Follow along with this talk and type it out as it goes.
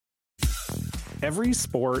Every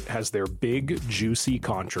sport has their big, juicy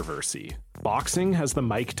controversy. Boxing has the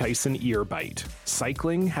Mike Tyson ear bite.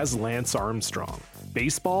 Cycling has Lance Armstrong.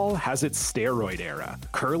 Baseball has its steroid era.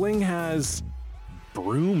 Curling has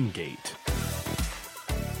Broomgate.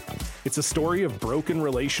 It's a story of broken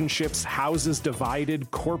relationships, houses divided,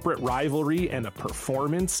 corporate rivalry, and a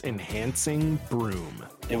performance-enhancing broom.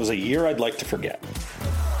 It was a year I'd like to forget.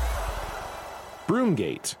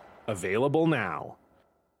 Broomgate, available now.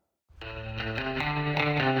 Oh,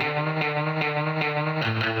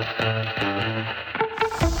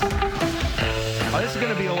 this is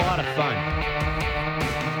going to be a lot of fun.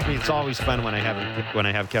 I mean, it's always fun when I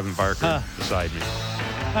have Kevin Barker beside me.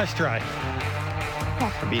 Nice try.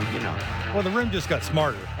 I mean, you know. Well, the room just got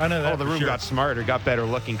smarter. I know that. Oh, the room got smarter, got better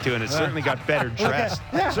looking too, and it certainly got better dressed.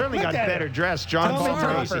 Certainly got better dressed. John Paul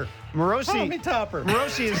Morosi.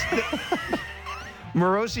 Morosi is.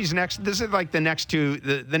 Morosi's next. This is like the next 2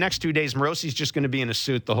 days. Morosi's just going to be in a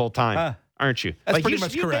suit the whole time, aren't you? That's like pretty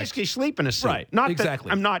much you correct. basically sleep in a suit, Right? Not exactly.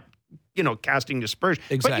 That I'm not, casting aspersions,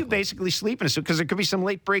 but Exactly. you basically sleep in a suit because there could be some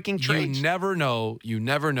late breaking trades. You never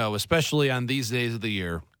know, especially on these days of the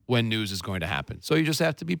year when news is going to happen. So you just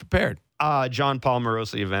have to be prepared. John Paul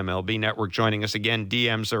Morosi of MLB Network joining us again.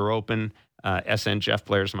 DMs are open. SN Jeff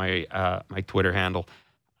Blair's my Twitter handle.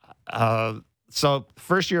 So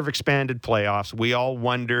first year of expanded playoffs, we all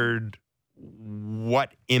wondered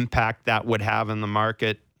what impact that would have in the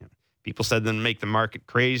market. People said then make the market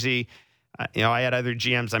crazy. I had other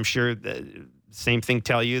GMs, I'm sure the same thing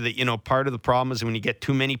tell you that, part of the problem is when you get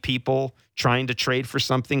too many people trying to trade for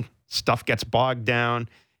something, stuff gets bogged down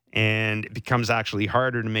and it becomes actually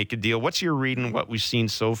harder to make a deal. What's your reading, what we've seen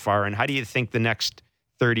so far, and how do you think the next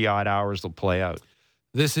 30-odd hours will play out?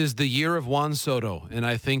 This is the year of Juan Soto, and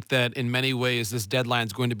I think that in many ways this deadline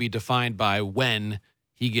is going to be defined by when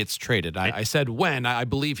he gets traded. I said when. I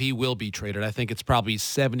believe he will be traded. I think it's probably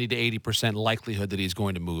 70 to 80% likelihood that he's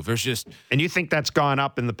going to move. And you think that's gone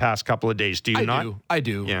up in the past couple of days, do you not? I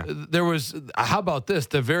do. Yeah. There was, how about this,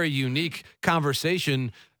 the very unique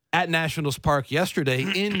conversation at Nationals Park yesterday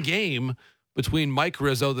in game between Mike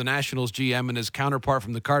Rizzo, the Nationals GM, and his counterpart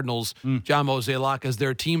from the Cardinals, John Mozeliak, as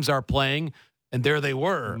their teams are playing. And there they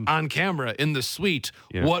were on camera in the suite,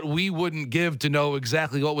 what we wouldn't give to know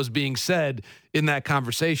exactly what was being said in that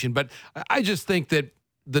conversation. But I just think that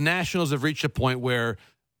the Nationals have reached a point where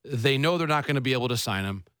they know they're not going to be able to sign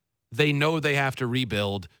him. They know they have to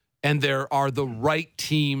rebuild, and there are the right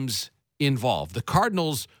teams involved. The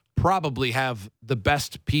Cardinals probably have the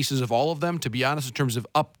best pieces of all of them, to be honest, in terms of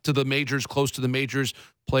up to the majors, close to the majors,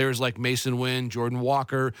 players like Mason Wynn, Jordan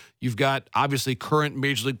Walker. You've got, obviously, current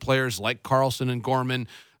Major League players like Carlson and Gorman.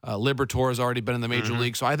 Liberatore has already been in the Major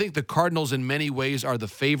League. So I think the Cardinals, in many ways, are the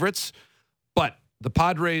favorites. But the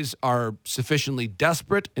Padres are sufficiently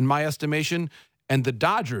desperate, in my estimation. And the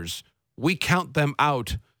Dodgers, we count them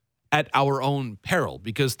out at our own peril.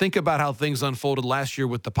 Because think about how things unfolded last year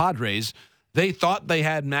with the Padres. They thought they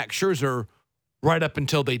had Max Scherzer right up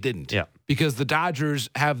until they didn't. Yeah. Because the Dodgers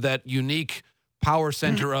have that unique power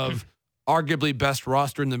center of arguably best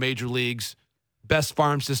roster in the major leagues, best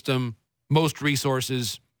farm system, most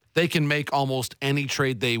resources. They can make almost any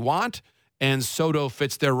trade they want, and Soto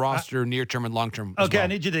fits their roster near-term and long-term as well. I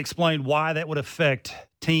need you to explain why that would affect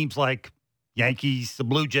teams like Yankees, the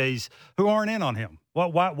Blue Jays, who aren't in on him.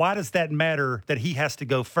 Why does that matter that he has to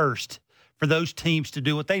go first for those teams to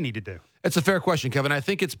do what they need to do? It's a fair question, Kevin. I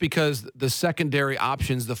think it's because the secondary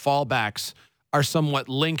options, the fallbacks, are somewhat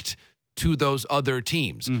linked to those other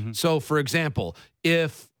teams. So, for example,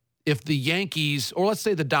 if the Yankees, or let's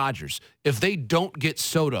say the Dodgers, if they don't get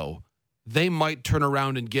Soto, they might turn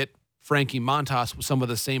around and get Frankie Montas with some of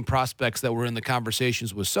the same prospects that were in the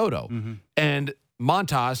conversations with Soto. And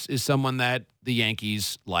Montas is someone that the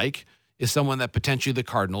Yankees like, is someone that potentially the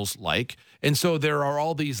Cardinals like. And so there are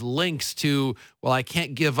all these links to, well, I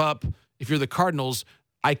can't give up, if you're the Cardinals,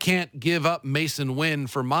 I can't give up Mason Wynn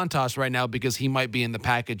for Montas right now because he might be in the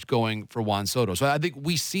package going for Juan Soto. So I think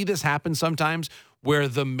we see this happen sometimes where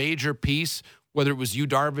the major piece, whether it was Yu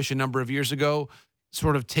Darvish a number of years ago,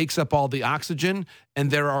 sort of takes up all the oxygen.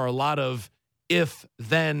 And there are a lot of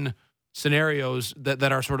if-then scenarios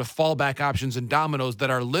that are sort of fallback options and dominoes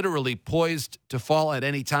that are literally poised to fall at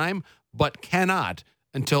any time, but cannot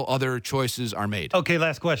until other choices are made. Okay,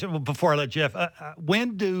 last question before I let Jeff.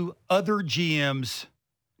 When do other GMs,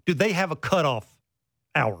 do they have a cutoff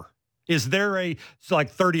hour? Is there it's like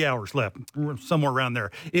 30 hours left, somewhere around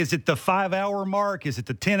there? Is it the 5-hour mark? Is it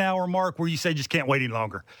the 10-hour mark where you say just can't wait any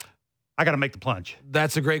longer? I got to make the plunge.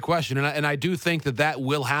 That's a great question. And I do think that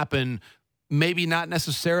will happen Maybe not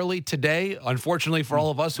necessarily today, unfortunately for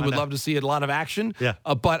all of us who would love to see a lot of action. Yeah.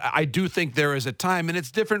 But I do think there is a time, and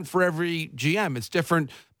it's different for every GM. It's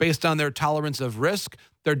different based on their tolerance of risk,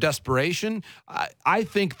 their desperation. I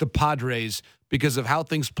think the Padres, because of how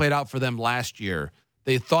things played out for them last year,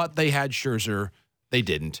 they thought they had Scherzer. They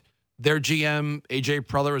didn't. Their GM, A.J.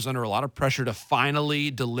 Preller, is under a lot of pressure to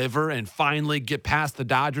finally deliver and finally get past the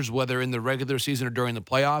Dodgers, whether in the regular season or during the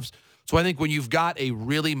playoffs. So I think when you've got a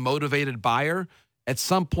really motivated buyer, at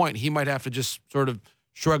some point he might have to just sort of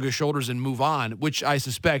shrug his shoulders and move on, which I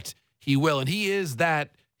suspect he will. And he is that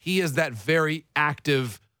very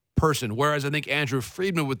active person. Whereas I think Andrew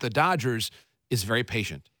Friedman with the Dodgers is very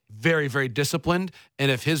patient, very, very disciplined. And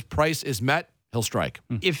if his price is met, he'll strike.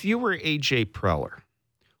 If you were A.J. Preller,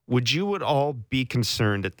 would you at all be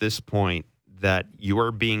concerned at this point that you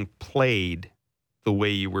are being played the way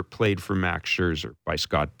you were played for Max Scherzer by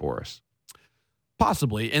Scott Boras?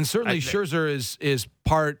 Possibly. And certainly Scherzer is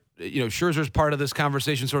part, Scherzer's part of this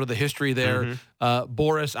conversation, sort of the history there.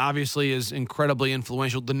 Boras obviously is incredibly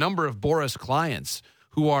influential. The number of Boras clients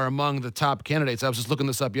who are among the top candidates, I was just looking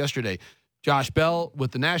this up yesterday. Josh Bell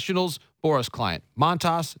with the Nationals, Boras client.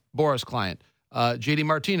 Montas, Boras client. J.D.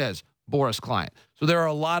 Martinez, Boras client. So there are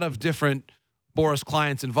a lot of different Boras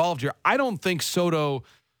clients involved here. I don't think Soto,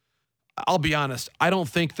 I'll be honest, I don't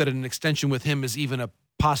think that an extension with him is even a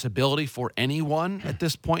possibility for anyone at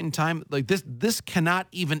this point in time. Like this cannot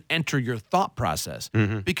even enter your thought process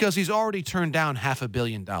because he's already turned down $500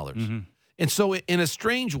 million. And so in a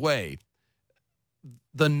strange way,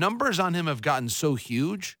 the numbers on him have gotten so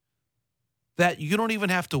huge that you don't even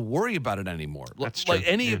have to worry about it anymore. That's like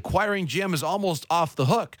true. any acquiring GM is almost off the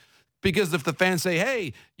hook because if the fans say,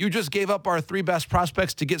 hey, you just gave up our 3 best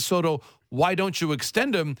prospects to get Soto, why don't you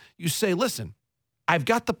extend him? You say, listen, I've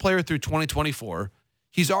got the player through 2024.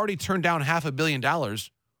 He's already turned down $500 million.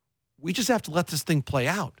 We just have to let this thing play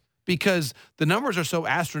out because the numbers are so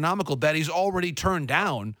astronomical that he's already turned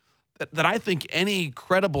down that I think any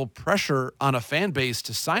credible pressure on a fan base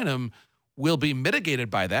to sign him will be mitigated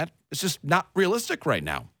by that. It's just not realistic right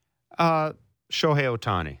now. Shohei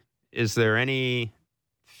Ohtani, is there any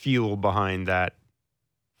fuel behind that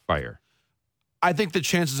fire? I think the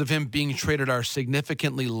chances of him being traded are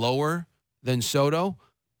significantly lower than Soto.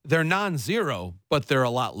 They're non-zero, but they're a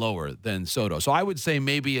lot lower than Soto. So I would say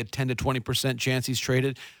maybe a 10 to 20% chance he's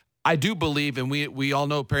traded. I do believe, and we all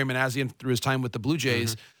know Perry Manassian through his time with the Blue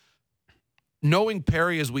Jays. Knowing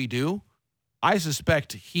Perry as we do, I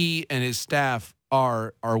suspect he and his staff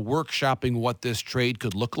are workshopping what this trade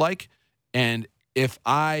could look like. And if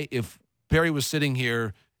Perry was sitting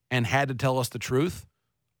here and had to tell us the truth,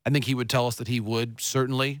 I think he would tell us that he would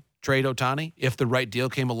certainly trade Ohtani if the right deal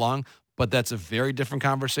came along. But that's a very different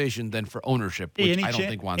conversation than for ownership, which I don't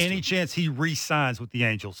think wants to. Any chance he re-signs with the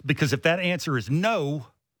Angels? Because if that answer is no,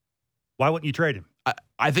 why wouldn't you trade him?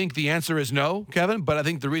 I think the answer is no, Kevin, but I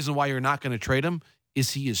think the reason why you're not going to trade him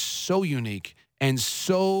is he is so unique and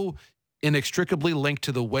so inextricably linked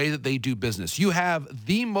to the way that they do business. You have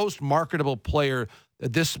the most marketable player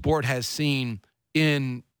that this sport has seen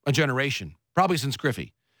in a generation, probably since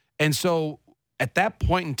Griffey. And so at that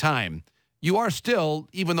point in time, you are still,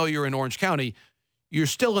 even though you're in Orange County, you're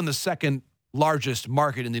still in the second largest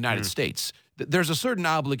market in the United States. There's a certain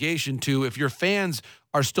obligation to, if your fans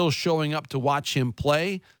are still showing up to watch him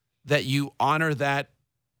play, that you honor that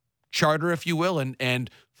charter, if you will, and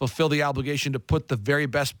fulfill the obligation to put the very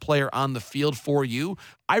best player on the field for you.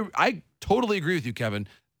 I totally agree with you, Kevin.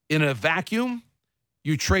 In a vacuum,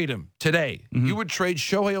 you trade him today. You would trade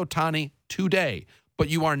Shohei Ohtani today, but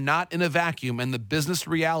you are not in a vacuum, and the business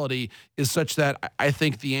reality is such that I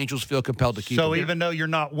think the Angels feel compelled to keep him. So even though you're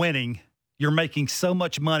not winning, you're making so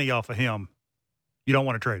much money off of him, you don't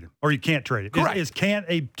want to trade him, or you can't trade him. Correct. Is can't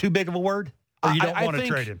a too big of a word, or you don't want to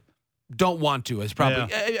trade him? Don't want to is probably.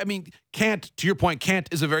 Yeah. I mean, can't. To your point, can't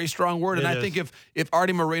is a very strong word, and I think if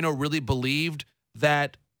Artie Moreno really believed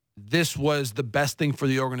that this was the best thing for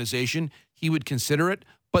the organization, he would consider it.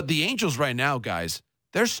 But the Angels right now, guys,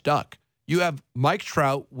 they're stuck. You have Mike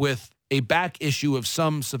Trout with a back issue of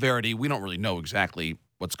some severity. We don't really know exactly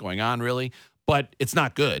what's going on, really, but it's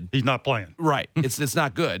not good. He's not playing. Right. It's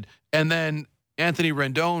not good. And then Anthony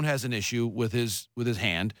Rendon has an issue with his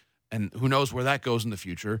hand, and who knows where that goes in the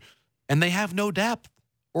future. And they have no depth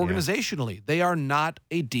organizationally. Yeah. They are not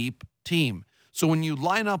a deep team. So when you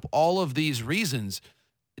line up all of these reasons,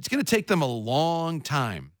 it's going to take them a long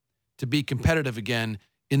time to be competitive again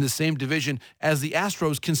in the same division as the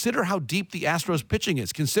Astros. Consider how deep the Astros pitching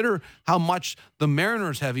is. Consider how much the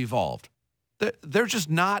Mariners have evolved. They're just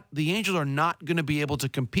not, the Angels are not going to be able to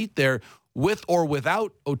compete there with or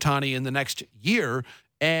without Ohtani in the next year.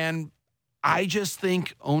 And I just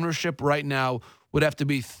think ownership right now would have to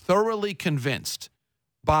be thoroughly convinced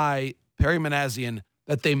by Perry Minasian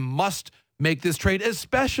that they must make this trade,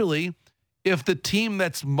 especially if the team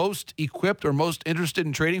that's most equipped or most interested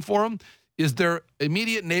in trading for him is their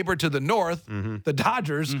immediate neighbor to the north, the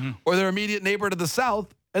Dodgers, or their immediate neighbor to the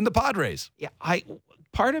south, and the Padres. Yeah,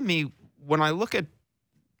 part of me, when I look at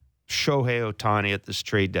Shohei Ohtani at this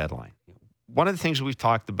trade deadline, one of the things we've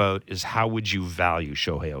talked about is how would you value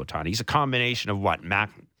Shohei Ohtani? He's a combination of what?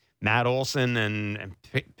 Matt Olson and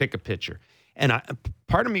pick a pitcher. And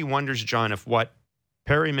part of me wonders, John, if what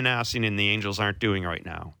Perry Minasian and the Angels aren't doing right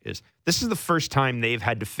now is this is the first time they've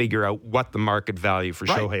had to figure out what the market value for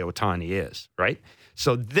Shohei Ohtani is, right?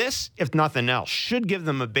 So this, if nothing else, should give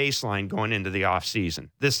them a baseline going into the offseason.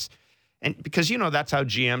 And because, that's how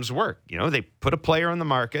GMs work. They put a player on the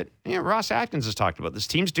market. Ross Atkins has talked about this.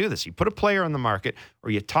 Teams do this. You put a player on the market or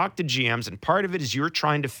you talk to GMs, and part of it is you're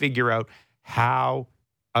trying to figure out how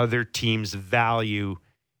other teams value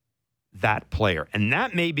that player. And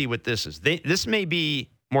that may be what this is. This may be,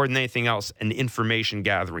 more than anything else, an information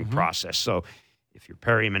gathering process. So if you're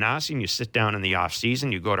Perry Minasian, you sit down in the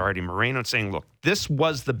offseason, you go to Artie Moreno and saying, look, this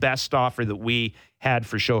was the best offer that we had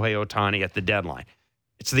for Shohei Ohtani at the deadline.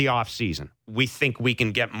 It's the offseason. We think we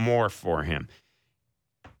can get more for him.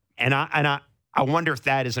 And I wonder if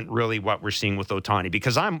that isn't really what we're seeing with Ohtani,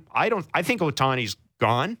 because I think Ohtani's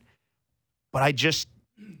gone, but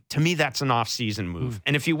to me, that's an off-season move.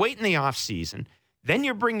 And if you wait in the off-season, then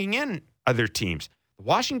you're bringing in other teams. The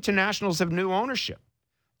Washington Nationals have new ownership.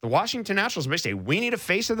 The Washington Nationals may say, we need a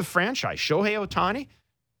face of the franchise. Shohei Ohtani,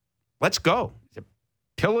 let's go.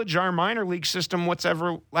 Pillage our minor league system, what's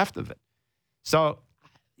ever left of it. So,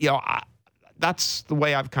 that's the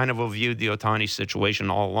way I've kind of viewed the Ohtani situation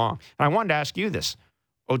all along. And I wanted to ask you this.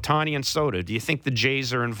 Ohtani and Soto, do you think the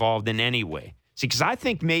Jays are involved in any way? See, because I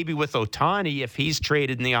think maybe with Ohtani, if he's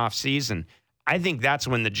traded in the offseason, I think that's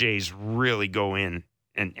when the Jays really go in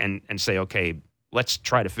and say, okay, let's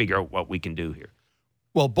try to figure out what we can do here.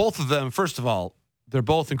 Well, both of them, first of all, they're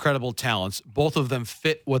both incredible talents. Both of them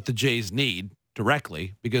fit what the Jays need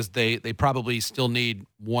directly because they probably still need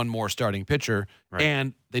one more starting pitcher,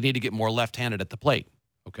 and they need to get more left-handed at the plate.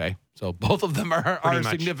 Okay, so both of them are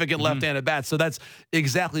significant left-handed bats, so that's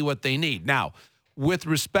exactly what they need. Now, with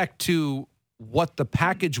respect to what the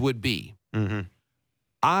package would be,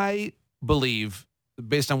 I believe,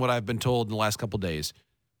 based on what I've been told in the last couple of days,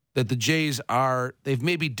 that the Jays they've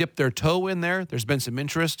maybe dipped their toe in there. There's been some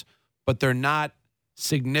interest, but they're not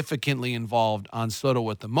significantly involved on Soto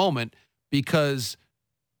at the moment, because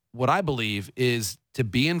what I believe is to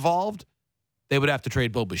be involved, they would have to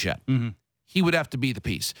trade Bo Bichette. He would have to be the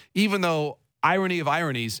piece. Even though, irony of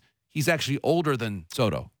ironies, he's actually older than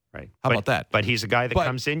Soto. Right. How about that? But he's a guy that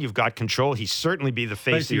comes in, you've got control. He'd certainly be the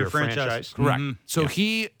face of your franchise. Correct. So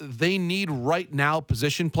they need right now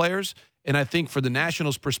position players, and I think for the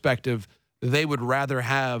Nationals' perspective, they would rather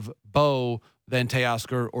have Bo than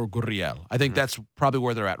Teoscar or Gurriel. I think that's probably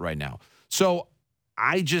where they're at right now. So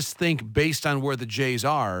I just think based on where the Jays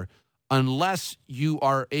are, unless you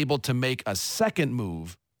are able to make a second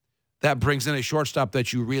move that brings in a shortstop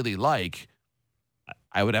that you really like,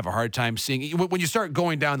 I would have a hard time seeing. When you start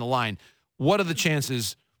going down the line, what are the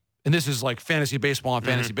chances, and this is like fantasy baseball and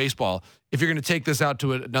fantasy baseball, if you're going to take this out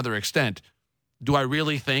to another extent, do I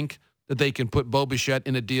really think that they can put Bo Bichette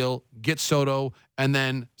in a deal, get Soto, and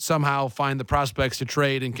then somehow find the prospects to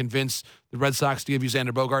trade and convince the Red Sox to give you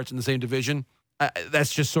Xander Bogaerts in the same division?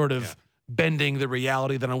 That's just sort of bending the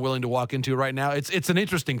reality that I'm willing to walk into right now. It's an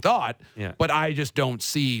interesting thought, but I just don't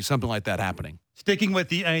see something like that happening. Sticking with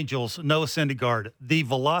the Angels, Noah Syndergaard, the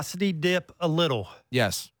velocity dip a little.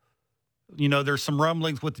 Yes. There's some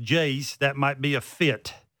rumblings with the Jays that might be a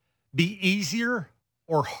fit. Be easier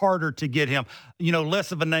or harder to get him?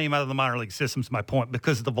 Less of a name out of the minor league system is my point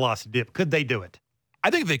because of the velocity dip. Could they do it? I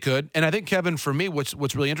think they could. And I think, Kevin, for me, what's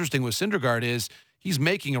really interesting with Syndergaard is he's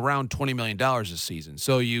making around $20 million this season.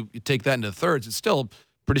 So you take that into the thirds, it's still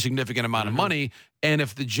a pretty significant amount of money. And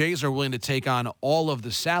if the Jays are willing to take on all of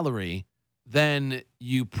the salary, then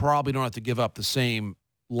you probably don't have to give up the same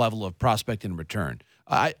level of prospect in return.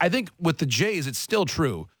 I think with the Jays, it's still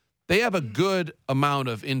true. They have a good amount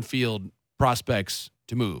of infield prospects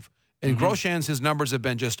to move. And Groshans, his numbers have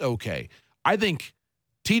been just okay. I think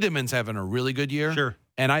Tiedemann's having a really good year. Sure.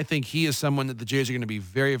 And I think he is someone that the Jays are going to be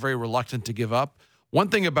very, very reluctant to give up. One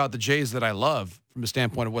thing about the Jays that I love from the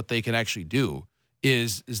standpoint of what they can actually do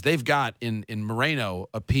is they've got in Moreno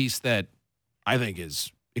a piece that I think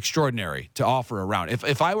is extraordinary to offer around.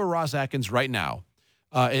 If I were Ross Atkins right now,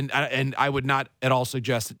 and I would not at all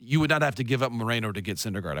suggest that you would not have to give up Moreno to get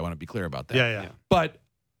Syndergaard. I want to be clear about that. Yeah.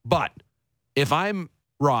 But If I'm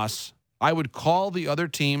Ross, I would call the other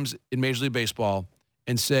teams in Major League Baseball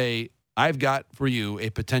and say, I've got for you a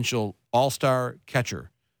potential all-star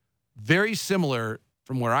catcher. Very similar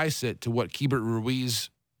from where I sit to what Keibert Ruiz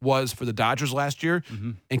was for the Dodgers last year.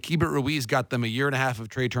 Mm-hmm. And Keibert Ruiz got them a year and a half of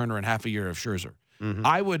Trey Turner and half a year of Scherzer. Mm-hmm.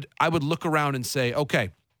 I would look around and say,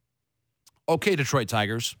 okay, Detroit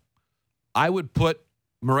Tigers, I would put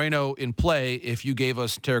Moreno in play if you gave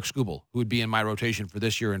us Tarik Skubal, who would be in my rotation for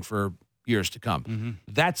this year and for years to come. Mm-hmm.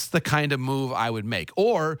 That's the kind of move I would make.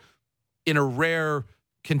 Or in a rare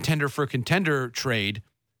contender for contender trade,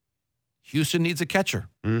 Houston needs a catcher.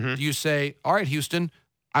 Mm-hmm. You say, all right, Houston,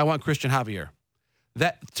 I want Christian Javier.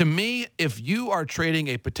 That, to me, if you are trading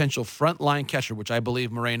a potential frontline catcher, which I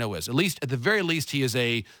believe Moreno is, at the very least, he is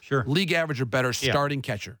a league average or better starting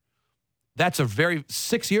catcher. That's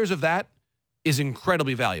 6 years of that is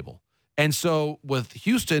incredibly valuable. And so with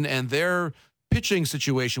Houston and their pitching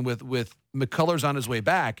situation with McCullers on his way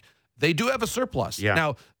back, they do have a surplus. Yeah.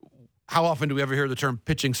 Now, how often do we ever hear the term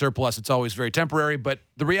pitching surplus? It's always very temporary, but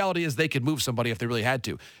the reality is they could move somebody if they really had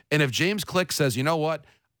to. And if James Click says, you know what,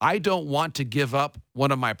 I don't want to give up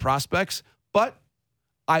one of my prospects, but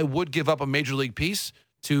I would give up a major league piece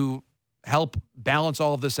to help balance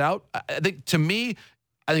all of this out. I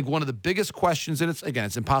think one of the biggest questions, and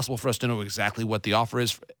it's impossible for us to know exactly what the offer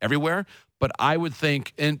is everywhere, but I would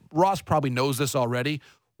think, and Ross probably knows this already,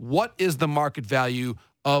 what is the market value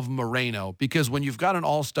of Moreno? Because when you've got an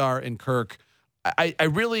all-star in Kirk, I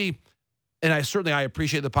really, and I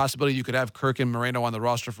appreciate the possibility you could have Kirk and Moreno on the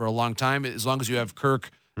roster for a long time, as long as you have Kirk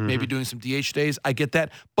maybe doing some DH days. I get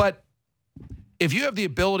that. But if you have the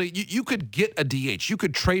ability, you could get a DH. You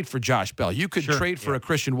could trade for Josh Bell. You could trade for a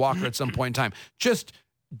Christian Walker at some point in time. Just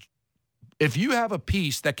if you have a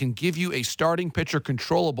piece that can give you a starting pitcher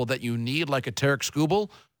controllable that you need, like a Tarik Skubal,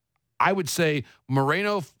 I would say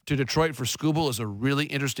Moreno to Detroit for Skubal is a really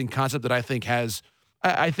interesting concept that I think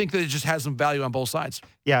I think that it just has some value on both sides.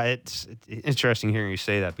 Yeah, it's interesting hearing you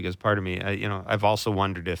say that, because part of me, I've also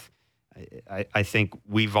wondered if I think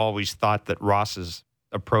we've always thought that Ross's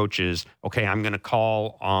approach is, okay, I'm going to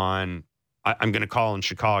call in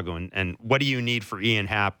Chicago, and what do you need for Ian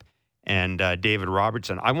Happ and David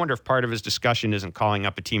Robertson? I wonder if part of his discussion isn't calling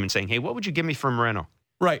up a team and saying, hey, what would you give me for Moreno?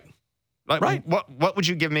 Right. Right. What would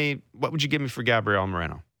you give me? What would you give me for Gabriel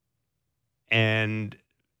Moreno? And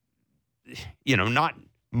not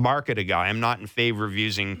market a guy. I'm not in favor of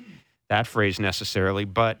using that phrase necessarily,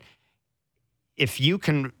 but if you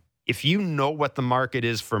know what the market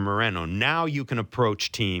is for Moreno, now you can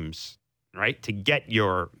approach teams, right, to get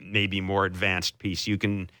your maybe more advanced piece. You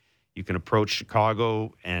can approach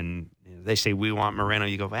Chicago, and they say, we want Moreno.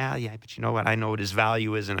 You go, well, yeah, but you know what? I know what his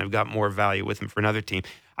value is, and I've got more value with him for another team.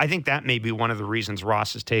 I think that may be one of the reasons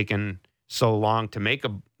Ross has taken so long to make a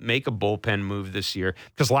bullpen move this year,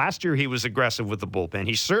 because last year he was aggressive with the bullpen.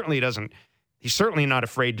 He's certainly not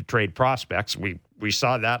afraid to trade prospects. We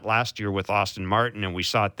saw that last year with Austin Martin, and we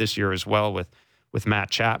saw it this year as well with Matt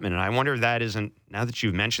Chapman. And I wonder if that isn't, now that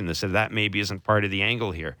you've mentioned this, if that maybe isn't part of the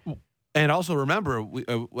angle here. And also remember,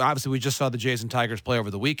 obviously we just saw the Jays and Tigers play over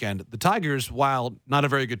the weekend. The Tigers, while not a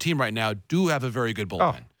very good team right now, do have a very good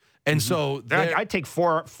bullpen. Oh. And so I'd take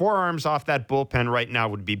four arms off that bullpen right now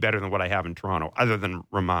would be better than what I have in Toronto, other than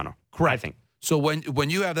Romano. Correct. I think. So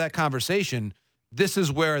when you have that conversation, this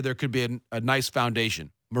is where there could be a nice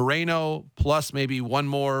foundation. Moreno plus maybe one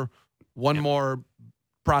more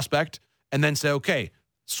prospect, and then say, okay,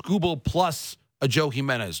 Skubal plus a Joe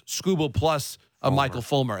Jimenez, Skubal plus a Michael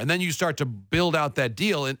Fulmer. And then you start to build out that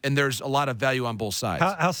deal, and there's a lot of value on both sides.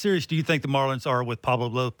 How serious do you think the Marlins are with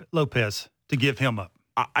Pablo Lopez to give him up?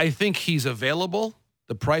 I think he's available.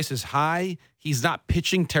 The price is high. He's not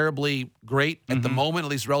pitching terribly great at the moment,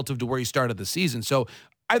 at least relative to where he started the season. So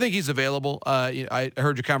I think he's available. I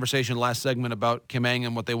heard your conversation last segment about Kemang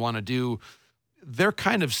and what they want to do. They're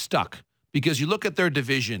kind of stuck because you look at their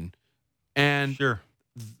division, and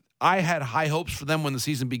I had high hopes for them when the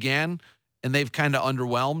season began, and they've kind of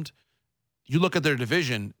underwhelmed. You look at their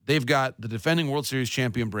division, they've got the defending World Series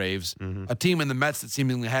champion Braves, a team in the Mets that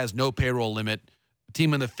seemingly has no payroll limit, a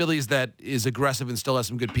team in the Phillies that is aggressive and still has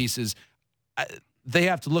some good pieces. They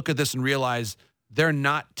have to look at this and realize they're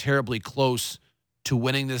not terribly close to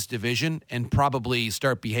winning this division, and probably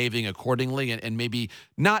start behaving accordingly, and maybe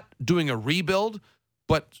not doing a rebuild,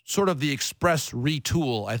 but sort of the express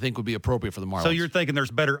retool, I think, would be appropriate for the Marlins. So you're thinking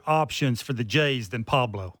there's better options for the Jays than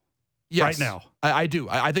Pablo? Yes, right now. I do.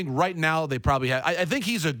 I think right now they probably have. I think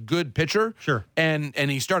he's a good pitcher. Sure. And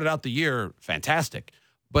he started out the year fantastic.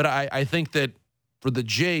 But I think that for the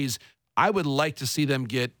Jays, I would like to see them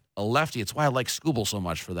get a lefty. It's why I like Skubal so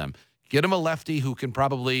much for them. Get him a lefty who can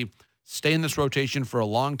probably stay in this rotation for a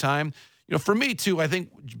long time. You know, for me too, I think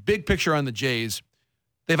big picture on the Jays,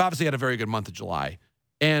 they've obviously had a very good month of July.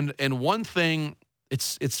 And one thing,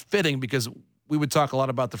 it's fitting because we would talk a lot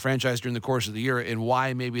about the franchise during the course of the year and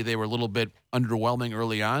why maybe they were a little bit underwhelming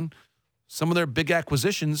early on. Some of their big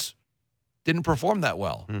acquisitions didn't perform that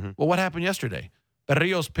well. Mm-hmm. Well, what happened yesterday?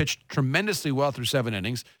 Berríos pitched tremendously well through 7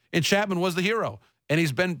 innings, and Chapman was the hero. And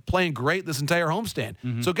he's been playing great this entire homestand.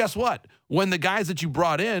 Mm-hmm. So guess what? When the guys that you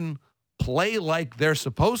brought in play like they're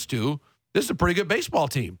supposed to, this is a pretty good baseball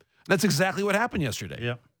team. That's exactly what happened yesterday.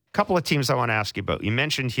 Yeah. A couple of teams I want to ask you about. You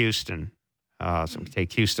mentioned Houston, so we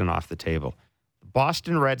take Houston off the table. The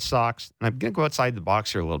Boston Red Sox, and I'm going to go outside the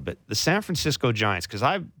box here a little bit. The San Francisco Giants, because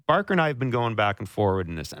Barker and I have been going back and forward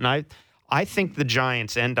in this, and I think the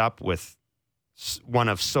Giants end up with one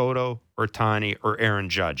of Soto, Ohtani, or Aaron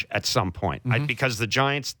Judge at some point. Mm-hmm. Because the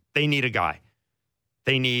Giants, they need a guy.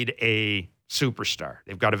 They need a superstar.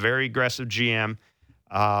 They've got a very aggressive GM.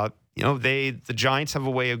 The Giants have a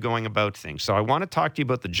way of going about things. So I want to talk to you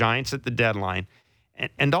about the Giants at the deadline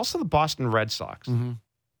and also the Boston Red Sox. Mm-hmm.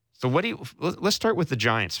 So let's start with the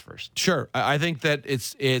Giants first. Sure. I think that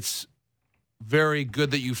it's very good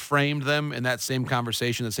that you framed them in that same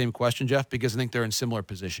conversation, the same question, Jeff, because I think they're in similar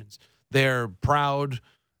positions. They're proud,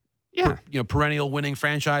 perennial winning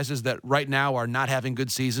franchises that right now are not having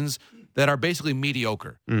good seasons, that are basically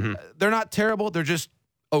mediocre. Mm-hmm. They're not terrible. They're just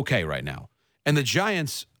okay right now. And the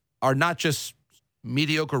Giants are not just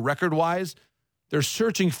mediocre record-wise. They're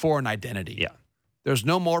searching for an identity. Yeah. There's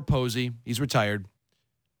no more Posey. He's retired.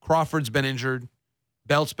 Crawford's been injured.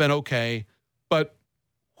 Belt's been okay. But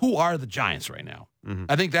who are the Giants right now? Mm-hmm.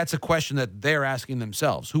 I think that's a question that they're asking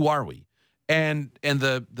themselves. Who are we? And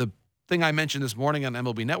the thing I mentioned this morning on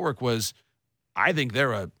MLB Network was I think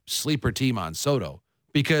they're a sleeper team on Soto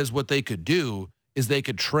because what they could do is they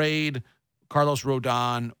could trade Carlos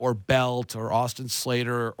Rodon or Belt or Austin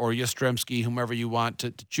Slater or Yastrzemski, whomever you want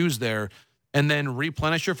to choose there, and then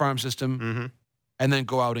replenish your farm system Mm-hmm. and then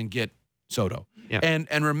go out and get Soto. Yeah.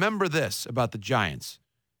 And remember this about the Giants.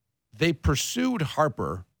 They pursued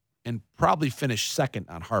Harper and probably finished second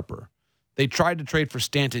on Harper. They tried to trade for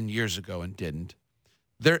Stanton years ago and didn't.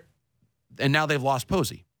 And now they've lost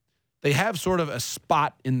Posey. They have sort of a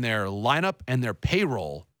spot in their lineup and their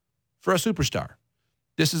payroll for a superstar.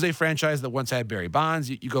 This is a franchise that once had Barry Bonds.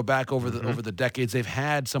 You go back over the decades, they've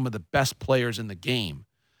had some of the best players in the game.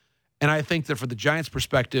 And I think that for the Giants'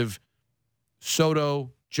 perspective,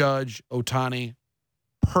 Soto, Judge, Ohtani,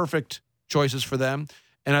 perfect choices for them.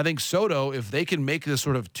 And I think Soto, if they can make this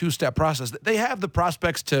sort of two-step process, they have the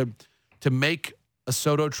prospects to make a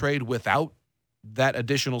Soto trade without that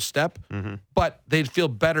additional step, but they'd feel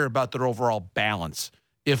better about their overall balance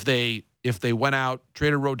if they went out,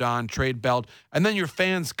 traded Rodon, trade Belt, and then your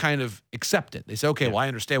fans kind of accept it. They say, okay, well, I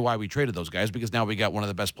understand why we traded those guys because now we got one of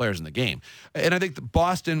the best players in the game. And I think that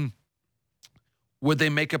Boston, would they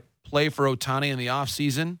make a play for Ohtani in the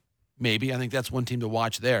offseason? Maybe. I think that's one team to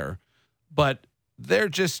watch there. But they're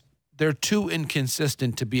too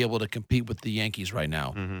inconsistent to be able to compete with the Yankees right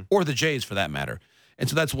now, or the Jays for that matter. And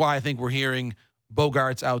so that's why I think we're hearing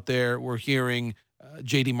Bogarts out there. We're hearing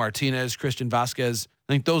J.D. Martinez, Christian Vasquez.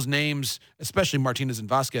 I think those names, especially Martinez and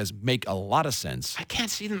Vasquez, make a lot of sense. I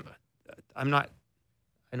can't see them. I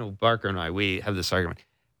know Barker and we have this argument.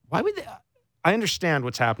 Why would they? I understand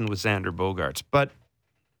what's happened with Xander Bogaerts, but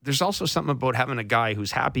there's also something about having a guy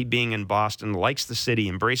who's happy being in Boston, likes the city,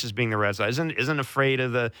 embraces being the Red Sox, isn't afraid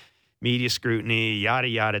of the media scrutiny, yada,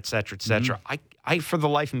 yada, et cetera, et cetera. I, for the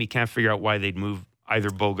life of me, can't figure out why they'd move either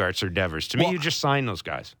Bogarts or Devers. To me, you just sign those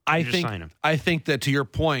guys. I think that to your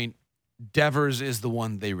point, Devers is the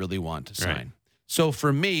one they really want to sign. Right. So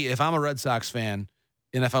for me, if I'm a Red Sox fan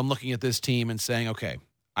and if I'm looking at this team and saying, okay,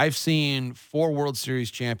 I've seen 4 World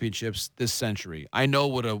Series championships this century. I know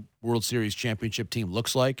what a World Series championship team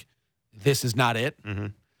looks like. This is not it.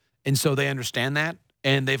 And so they understand that.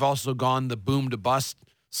 And they've also gone the boom to bust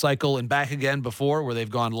cycle and back again before, where they've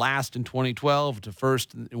gone last in 2012 to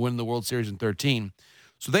first and win the World Series in 2013.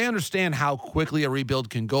 So they understand how quickly a rebuild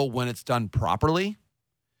can go when it's done properly.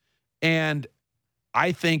 And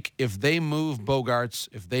I think if they move Bogarts,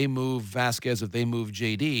 if they move Vasquez, if they move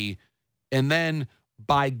JD, and then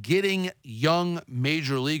by getting young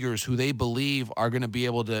major leaguers who they believe are going to be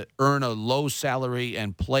able to earn a low salary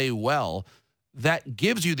and play well, that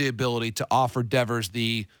gives you the ability to offer Devers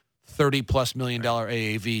the $30+ million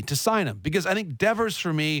AAV to sign him. Because I think Devers,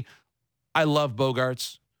 for me, I love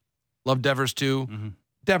Bogarts, love Devers too.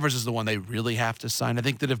 Devers is the one they really have to sign. I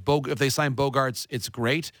think that if they sign Bogarts, it's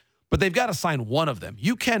great, but they've got to sign one of them.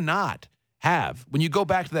 You cannot have, when you go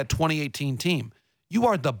back to that 2018 team, you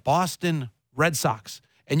are the Boston Red Sox.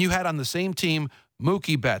 and you had on the same team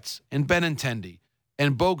Mookie Betts and Benintendi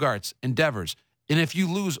and Bogarts and Devers, and if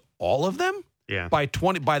you lose all of them by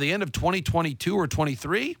the end of 2022 or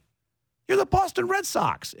 23, you're the Boston Red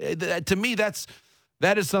Sox. To me,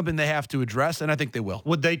 that is something they have to address, and I think they will.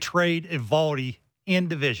 Would they trade Eovaldi in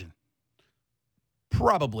division?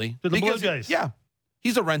 Probably. To the Blue Jays? Yeah.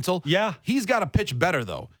 He's a rental. Yeah. He's got to pitch better,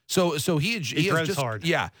 though. So he throws just hard.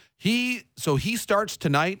 Yeah. He starts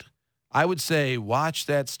tonight. I would say watch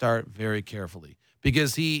that start very carefully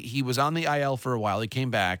because he was on the IL for a while. He came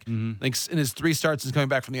back. I think in his 3 starts since coming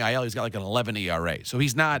back from the IL, he's got like an 11 ERA. So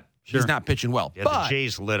he's not pitching well. Yeah, but the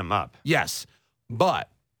Jays lit him up. Yes. But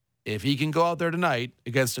if he can go out there tonight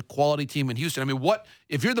against a quality team in Houston, I mean,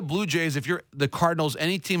 if you're the Blue Jays, if you're the Cardinals,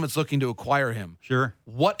 any team that's looking to acquire him,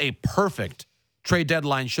 what a perfect trade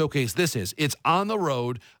deadline showcase this is. It's on the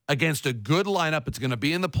road against a good lineup. It's going to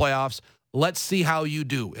be in the playoffs. Let's see how you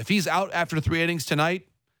do. If he's out after 3 innings tonight,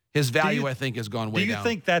 his value, I think, has gone way down. Do you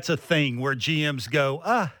think that's a thing where GMs go,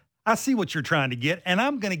 I see what you're trying to get, and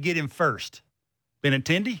I'm going to get him first?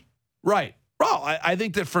 Benintendi? Right. Well, I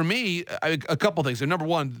think that for me, a couple things. Number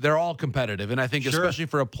one, they're all competitive, and I think especially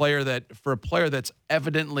for a player that's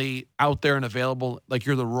evidently out there and available, like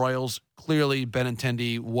you're the Royals. Clearly,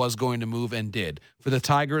 Benintendi was going to move and did. For the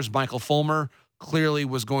Tigers, Michael Fulmer clearly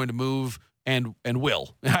was going to move and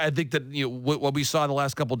will. I think that what we saw the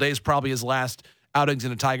last couple of days, probably his last outings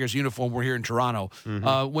in a Tigers uniform. We're here in Toronto.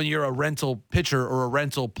 When you're a rental pitcher or a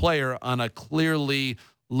rental player on a clearly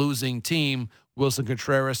losing team, Wilson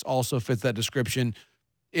Contreras also fits that description.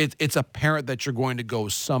 It's apparent that you're going to go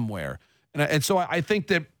somewhere. And so I think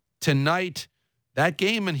that tonight, that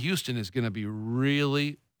game in Houston is going to be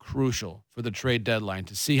really crucial for the trade deadline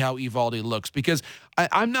to see how Eovaldi looks. Because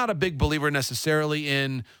I'm not a big believer necessarily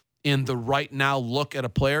in the right now look at a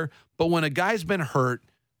player. But when a guy's been hurt,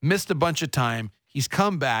 missed a bunch of time, he's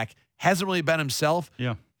come back, hasn't really been himself.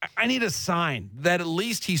 Yeah. I need a sign that at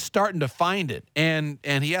least he's starting to find it, and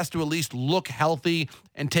he has to at least look healthy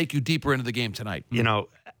and take you deeper into the game tonight.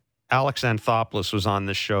 Alex Anthopoulos was on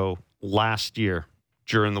this show last year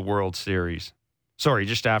during the World Series. Sorry,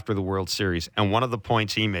 just after the World Series. And one of the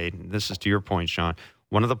points he made, and this is to your point, Sean,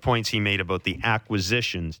 one of the points he made about the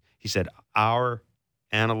acquisitions, he said, our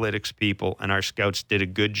analytics people and our scouts did a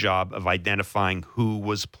good job of identifying who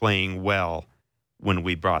was playing well when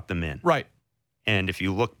we brought them in. Right. And if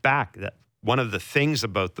you look back, that one of the things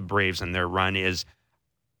about the Braves and their run is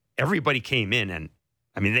everybody came in and,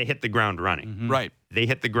 I mean, they hit the ground running. Right. They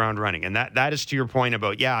hit the ground running. And that is to your point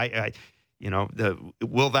about,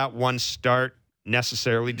 will that one start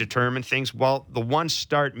necessarily determine things? Well, the one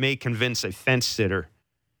start may convince a fence sitter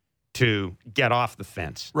to get off the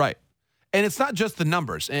fence. Right. And it's not just the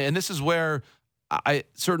numbers. And this is where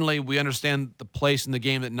we understand the place in the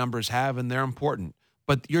game that numbers have, and they're important.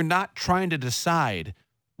 But you're not trying to decide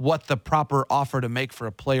what the proper offer to make for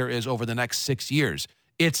a player is over the next 6 years.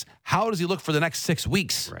 It's how does he look for the next 6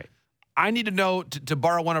 weeks? Right. I need to know, to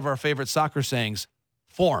borrow one of our favorite soccer sayings,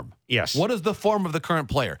 form. Yes. What is the form of the current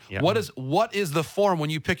player? Yeah. What is the form when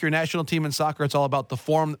you pick your national team in soccer? It's all about the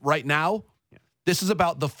form right now. Yeah. This is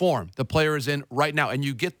about the form the player is in right now. And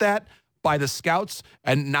you get that by the scouts,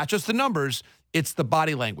 and not just the numbers, it's the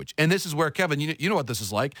body language. And this is where, Kevin, you know what this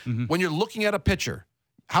is like. When you're looking at a pitcher,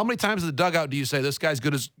 how many times in the dugout do you say this guy's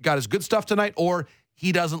got his good stuff tonight, or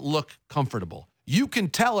he doesn't look comfortable? You can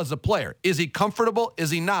tell as a player, is he comfortable?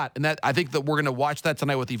 Is he not? And I think that we're going to watch that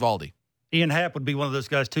tonight with Eovaldi. Ian Happ would be one of those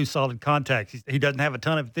guys, 2 solid contacts. He doesn't have a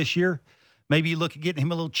ton of it this year. Maybe you look at getting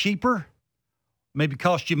him a little cheaper, maybe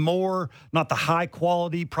cost you more, not the high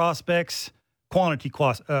quality prospects, quantity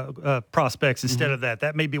prospects instead of that.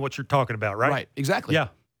 That may be what you're talking about, right? Right, exactly. Yeah.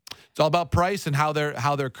 It's all about price and how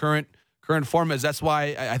their current form is. That's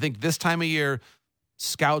why I think this time of year,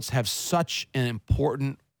 scouts have such an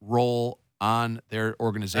important role on their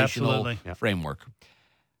organizational framework.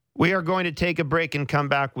 We are going to take a break and come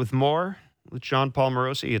back with more with Sean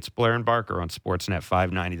Palmarosi. It's Blair and Barker on Sportsnet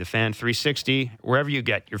 590, The Fan 360, wherever you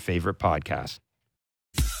get your favorite podcast.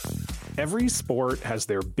 Every sport has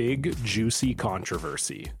their big, juicy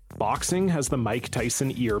controversy. Boxing has the Mike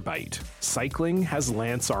Tyson ear bite. Cycling has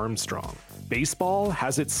Lance Armstrong. Baseball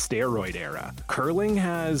has its steroid era. Curling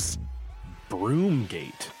has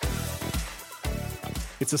Broomgate.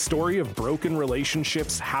 It's a story of broken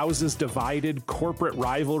relationships, houses divided, corporate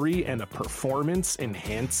rivalry, and a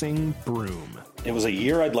performance-enhancing broom. It was a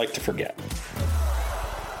year I'd like to forget.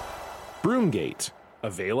 Broomgate,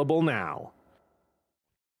 available now.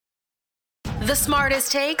 The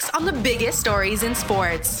smartest takes on the biggest stories in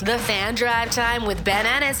sports. The Fan Drive Time with Ben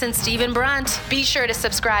Ennis and Stephen Brunt. Be sure to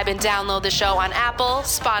subscribe and download the show on Apple,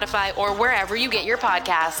 Spotify, or wherever you get your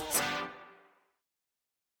podcasts.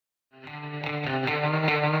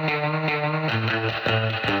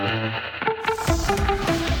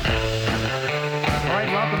 All right,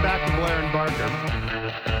 welcome back to Blair and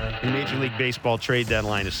Barker. The Major League Baseball trade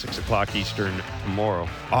deadline is 6 o'clock Eastern tomorrow.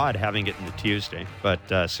 Odd having it in the Tuesday, but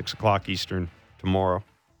 6 o'clock Eastern tomorrow.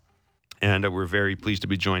 And we're very pleased to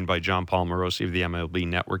be joined by John Paul Morosi of the MLB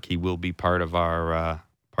Network. He will be part of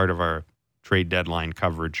our trade deadline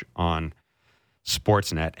coverage on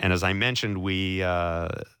Sportsnet. And as I mentioned,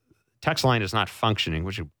 text line is not functioning,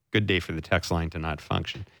 which is a good day for the text line to not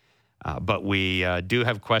function. But we do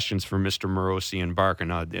have questions for Mr. Morosi and Barker.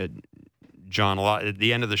 Now, John, at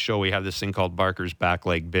the end of the show, we have this thing called Barker's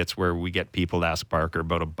Backleg Bits, where we get people to ask Barker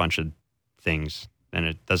about a bunch of things, and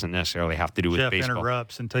it doesn't necessarily have to do with Jeff baseball.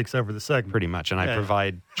 interrupts and takes over the segment. Pretty much, and I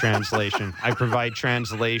provide translation. I provide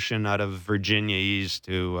translation out of Virginiese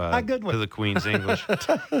to the Queen's English. To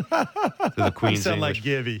the Queen's You sound English. like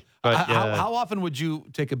Gibby. But, how often would you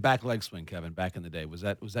take a back leg swing, Kevin, back in the day? Was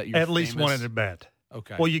that your At least famous- one at a bat.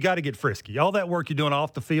 Okay. Well, you got to get frisky. All that work you're doing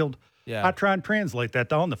off the field, Yeah. I try and translate that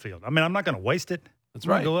to on the field. I mean, I'm not going to waste it. That's I'm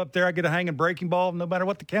gonna right. Go up there, I get a hanging breaking ball, no matter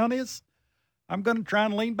what the count is. I'm going to try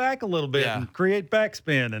and lean back a little bit Yeah. and create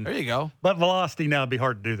backspin. There you go. But velocity now would be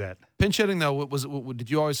hard to do that. Pinch hitting, though, did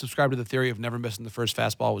you always subscribe to the theory of never missing the first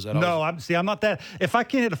fastball? Was that always? No, I'm not that. If I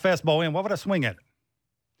can't hit a fastball in, why would I swing at it?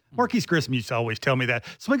 Marquise Grissom used to always tell me that.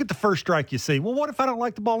 Swing at the first strike you see. Well, what if I don't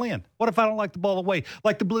like the ball in? What if I don't like the ball away?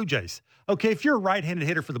 Like the Blue Jays. Okay, if you're a right-handed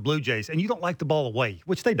hitter for the Blue Jays and you don't like the ball away,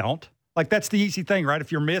 which they don't, like that's the easy thing, right?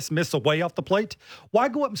 If you're miss away off the plate, why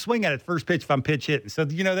go up and swing at it first pitch if I'm pitch hitting? So,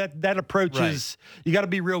 that approach is, you got to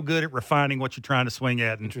be real good at refining what you're trying to swing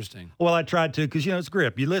at. And, Interesting. well, I tried to because, it's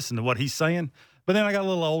grip. You listen to what he's saying. But then I got a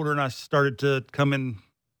little older and I started to come and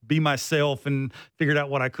be myself and figured out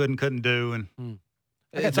what I could and couldn't do. And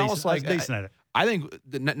It's almost like I was decent at it. I think,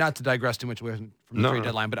 not to digress too much away from the trade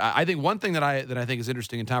deadline, but I think one thing that I think is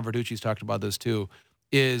interesting, and Tom Verducci's talked about this too,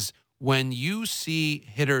 is when you see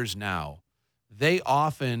hitters now, they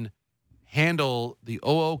often handle the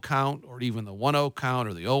 0-0 count or even the 1-0 count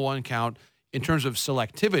or the 0-1 count in terms of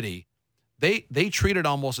selectivity. They treat it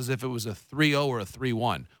almost as if it was a 3-0 or a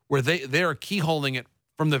 3-1, where they are keyholding it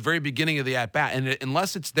from the very beginning of the at-bat, and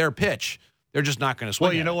unless it's their pitch, they're just not going to swing.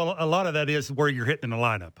 Well, you know, a lot of that is where you're hitting in the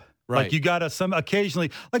lineup. Right. Like you got to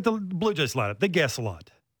occasionally, like the Blue Jays lineup, they guess a lot.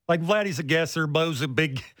 Like Vladdy's a guesser, Bo's a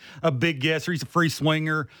big guesser. He's a free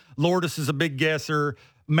swinger. Lourdes is a big guesser.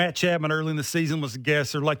 Matt Chapman early in the season was a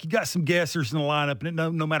guesser. Like you got some guessers in the lineup,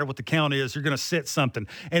 and no matter what the count is, you're going to sit something.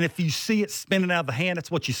 And if you see it spinning out of the hand,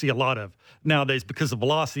 that's what you see a lot of nowadays because of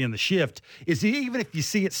velocity and the shift. Is even if you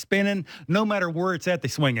see it spinning, no matter where it's at, they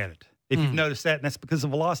swing at it. If you've noticed that, and that's because of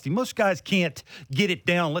velocity. Most guys can't get it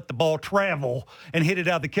down, let the ball travel, and hit it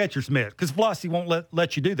out of the catcher's mitt because velocity won't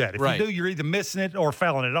let you do that. If Right. you do, you're either missing it or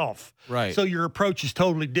fouling it off. Right. So your approach is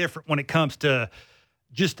totally different when it comes to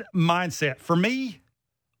just mindset. For me,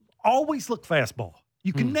 always look fastball.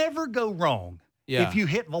 You can never go wrong if you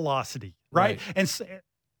hit velocity, right? And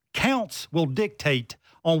counts will dictate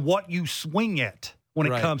on what you swing at when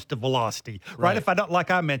it comes to velocity, right? If I don't,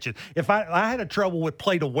 like I mentioned, if I had a trouble with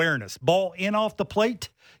plate awareness, ball in off the plate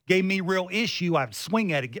gave me real issue. I'd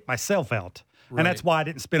swing at it, get myself out. And that's why I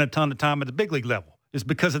didn't spend a ton of time at the big league level, is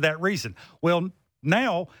because of that reason. Well,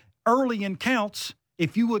 now, early in counts,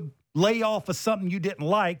 if you would lay off of something you didn't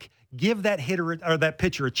like, give that hitter or that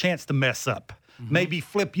pitcher a chance to mess up. Maybe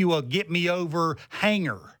flip you a get me over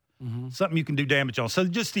hanger, something you can do damage on. So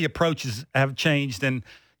just the approaches have changed, and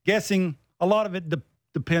guessing, a lot of it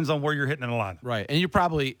depends on where you're hitting in the lineup. Right. And you're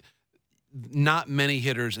probably not many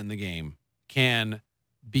hitters in the game can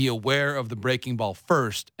be aware of the breaking ball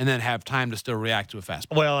first and then have time to still react to a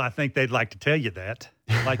fastball. Well, I think they'd like to tell you that.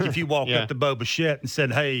 Like if you walk up to Bo Bichette and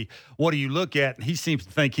said, hey, what do you look at? And he seems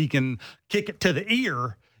to think he can kick it to the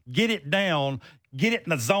ear, get it down, get it in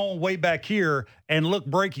the zone way back here, and look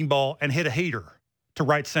breaking ball and hit a heater to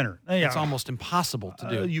right center. It's almost impossible to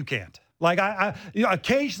do. You can't. Like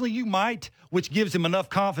occasionally you might, which gives him enough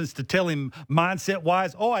confidence to tell him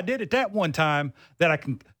mindset-wise, oh, I did it that one time that I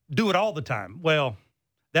can do it all the time. Well,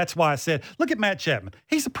 that's why I said, look at Matt Chapman.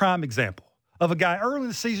 He's a prime example of a guy early in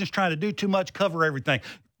the season is trying to do too much, cover everything.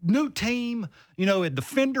 New team, a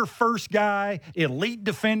defender first guy, elite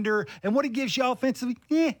defender, and what he gives you offensively,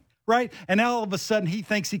 right? And now all of a sudden he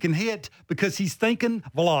thinks he can hit because he's thinking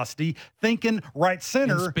velocity, thinking right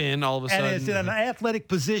center. And spin all of a sudden. And is in an athletic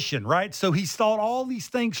position, right? So he's thought all these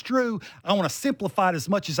things through. I want to simplify it as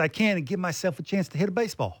much as I can and give myself a chance to hit a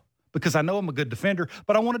baseball because I know I'm a good defender,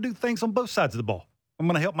 but I want to do things on both sides of the ball. I'm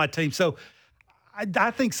going to help my team. So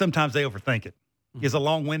I think sometimes they overthink it. Is a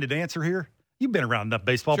long-winded answer here. You've been around enough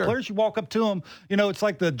baseball players. You walk up to them, it's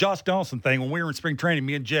like the Josh Donaldson thing when we were in spring training,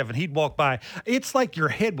 me and Jeff, and he'd walk by. It's like your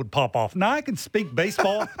head would pop off. Now, I can speak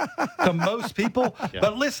baseball to most people,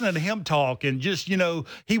 but listening to him talk and just,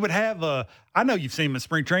 he would have I know you've seen him in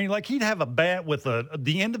spring training, like he'd have a bat with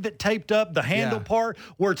the end of it taped up, the handle part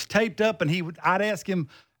where it's taped up, and I'd ask him,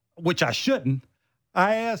 which I shouldn't,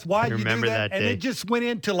 I asked, why did you do that? And it just went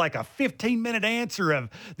into like a 15-minute answer of,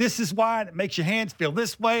 this is why, and it makes your hands feel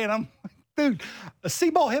this way, and I'm like, dude, a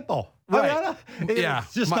C-ball, hit ball. Right.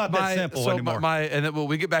 It's just not that simple anymore. And then we'll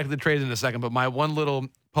get back to the trades in a second, but my one little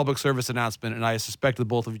public service announcement, and I suspect that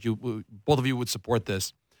both of you would support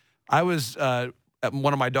this. I was at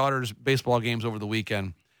one of my daughter's baseball games over the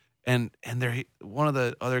weekend, and one of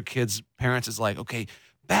the other kids' parents is like, okay,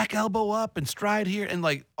 back elbow up and stride here, and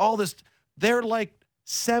like all this. They're like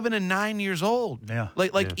 7 and 9 years old. Yeah.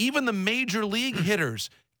 Even the major league hitters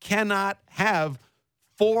cannot have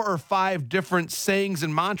 4 or 5 different sayings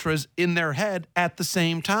and mantras in their head at the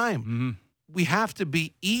same time. Mm-hmm. We have to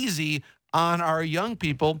be easy on our young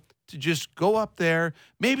people to just go up there.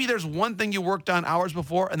 Maybe there's one thing you worked on hours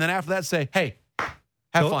before, and then after that say, hey,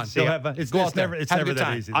 have fun. Have fun. It's never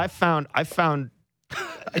that easy. I found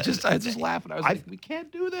I just laugh and I was like, we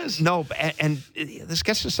can't do this. No, and this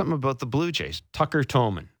gets to something about the Blue Jays. Tucker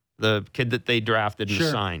Toman, the kid that they drafted and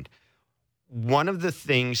signed. One of the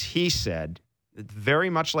things he said, very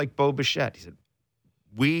much like Bo Bichette, he said,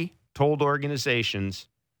 we told organizations,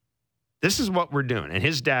 this is what we're doing. And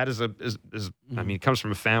his dad he comes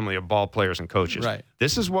from a family of ball players and coaches. Right.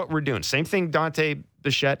 This is what we're doing. Same thing Dante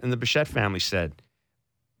Bichette and the Bichette family said.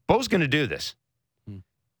 Bo's going to do this.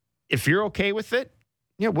 If you're okay with it,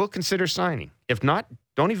 we'll consider signing. If not,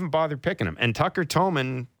 don't even bother picking him. And Tucker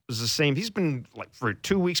Toman was the same. He's been, for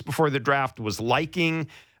 2 weeks before the draft, was liking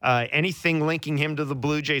anything linking him to the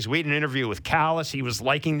Blue Jays. We had an interview with Callis. He was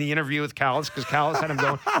liking the interview with Callis because Callis had him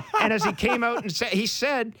going. And as he came out and he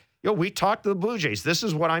said, we talked to the Blue Jays. This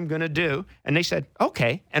is what I'm going to do. And they said,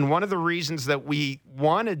 okay. And one of the reasons that we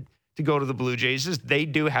wanted to go to the Blue Jays is they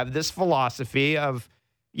do have this philosophy of,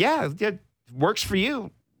 it works for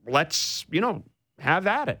you. Let's, have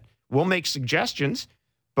at it. We'll make suggestions,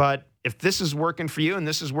 but if this is working for you and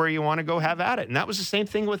this is where you want to go, have at it. And that was the same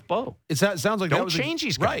thing with Bo. It sounds like don't change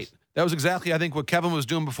these guys. Right. That was exactly, I think, what Kevin was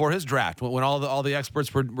doing before his draft. When all the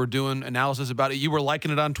experts were doing analysis about it, you were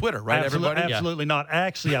liking it on Twitter, right? Absolutely not.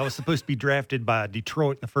 Actually, I was supposed to be drafted by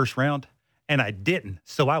Detroit in the first round, and I didn't.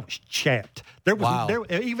 So I was chapped.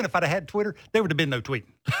 Even if I'd have had Twitter, there would have been no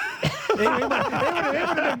tweeting. It would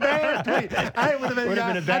have been bad tweet. It would have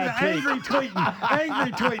been a bad tweet.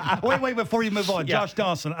 Angry tweet. Wait, before you move on. Yeah. Josh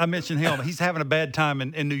Donaldson, I mentioned him. He's having a bad time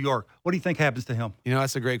in New York. What do you think happens to him?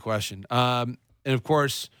 That's a great question. And, of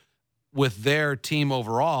course, with their team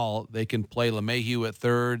overall, they can play LeMahieu at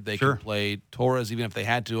third. They can play Torres even if they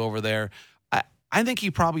had to over there. I think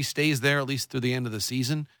he probably stays there at least through the end of the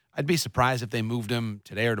season. I'd be surprised if they moved him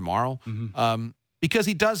today or tomorrow because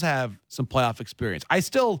he does have some playoff experience. I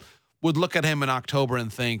still would look at him in October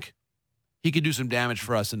and think he could do some damage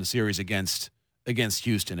for us in the series against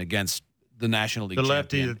Houston, against the National League champion.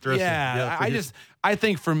 Lefty that throws I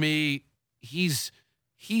think for me, he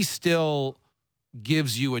still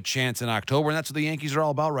gives you a chance in October, and that's what the Yankees are all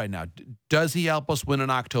about right now. Does he help us win in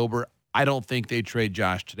October? I don't think they trade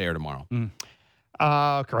Josh today or tomorrow.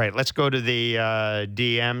 Great. Let's go to the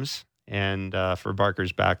DMs. And for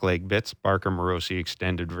Barker's back leg bits, Barker Morosi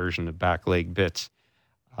extended version of back leg bits.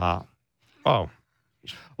 Well,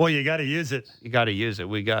 you got to use it. You got to use it.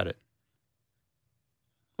 We got it.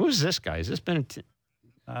 Who's this guy? Has this been?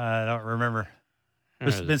 I don't remember.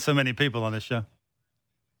 There's been so many people on this show.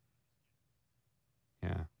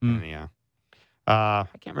 Yeah. Yeah. I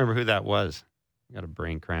can't remember who that was. I got a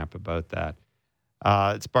brain cramp about that.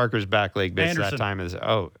 It's Barker's back leg bits. Anderson. That time is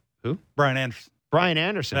who? Brian Anderson. Brian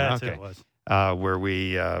Anderson. That's okay. who it was. Where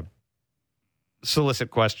we solicit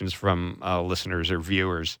questions from listeners or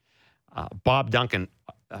viewers. Bob Duncan,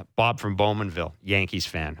 Bob from Bowmanville, Yankees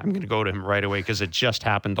fan. I'm going to go to him right away because it just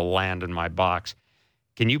happened to land in my box.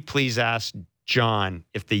 Can you please ask John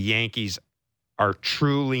if the Yankees are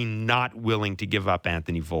truly not willing to give up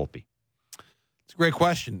Anthony Volpe? It's a great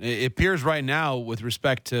question. It appears right now, with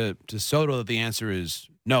respect to Soto, that the answer is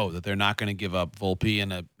no, that they're not going to give up Volpe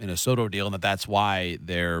in a Soto deal, and that's why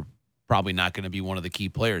they're probably not going to be one of the key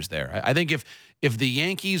players there. I think if the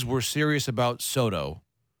Yankees were serious about Soto,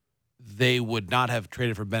 they would not have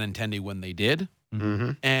traded for Benintendi when they did.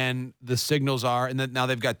 Mm-hmm. And the signals are, and then now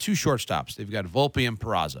they've got two shortstops. They've got Volpe and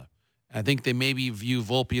Peraza. I think they maybe view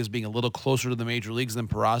Volpe as being a little closer to the major leagues than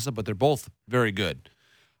Peraza, but they're both very good.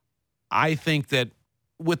 I think that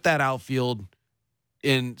with that outfield,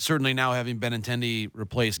 and certainly now having Benintendi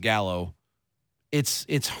replace Gallo,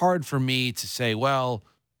 it's hard for me to say, well,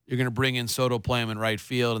 you're going to bring in Soto, play him in right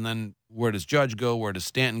field, and then where does Judge go? Where does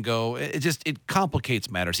Stanton go? It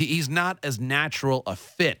complicates matters. He's not as natural a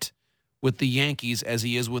fit with the Yankees as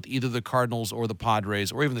he is with either the Cardinals or the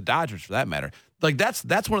Padres or even the Dodgers for that matter. Like that's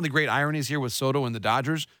one of the great ironies here with Soto and the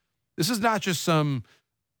Dodgers. This is not just some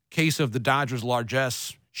case of the Dodgers'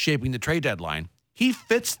 largesse shaping the trade deadline. He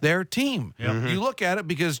fits their team. Yep. Mm-hmm. You look at it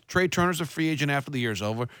because Trey Turner's a free agent after the year's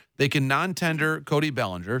over. They can non-tender Cody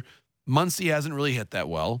Bellinger. Muncy hasn't really hit that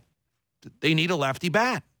well. They need a lefty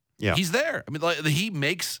bat. Yeah. He's there. I mean, he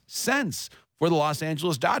makes sense for the Los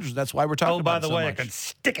Angeles Dodgers. That's why we're talking about it so much. Oh, by the way, I can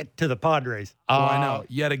stick it to the Padres. Oh, I know.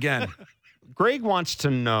 Yet again. Greg wants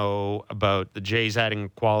to know about the Jays adding a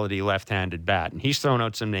quality left-handed bat, and he's thrown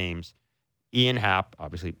out some names. Ian Happ,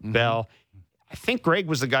 obviously, Bell. I think Greg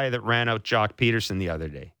was the guy that ran out Jock Peterson the other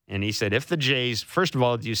day. And he said, if the Jays, first of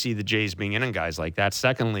all, do you see the Jays being in on guys like that?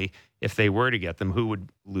 Secondly, if they were to get them, who would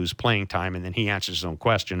lose playing time? And then he answers his own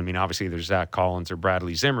question. I mean, obviously there's Zach Collins or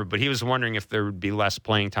Bradley Zimmer, but he was wondering if there would be less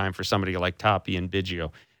playing time for somebody like Tapi and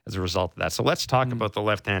Biggio as a result of that. So let's talk about the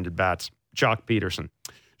left-handed bats. Jock Peterson.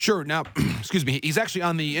 Sure. Now, excuse me, he's actually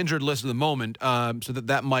on the injured list at the moment, so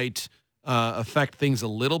that might affect things a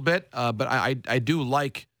little bit. But I do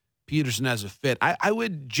like Peterson as a fit. I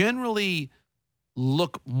would generally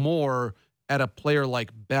look more at a player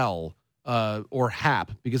like Bell or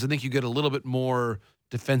Happ because I think you get a little bit more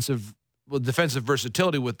defensive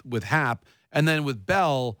versatility with Happ. And then with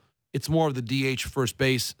Bell, it's more of the DH first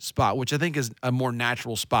base spot, which I think is a more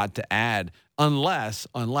natural spot to add unless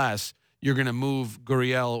you're going to move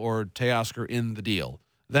Gurriel or Teoscar in the deal.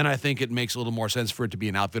 Then I think it makes a little more sense for it to be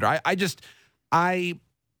an outfitter. I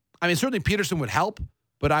mean, certainly Peterson would help,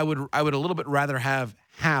 but I would a little bit rather have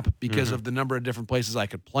Happ because of the number of different places I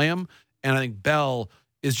could play him. And I think Bell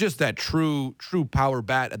is just that true power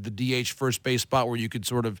bat at the DH first base spot where you could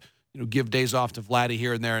sort of give days off to Vladdy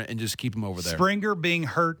here and there and just keep him over there. Springer being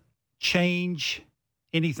hurt change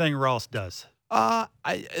anything Ross does?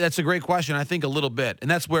 That's a great question. I think a little bit. And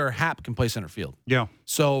that's where Happ can play center field. Yeah.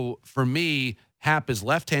 So for me, Happ is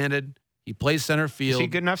left-handed. He plays center field. Is he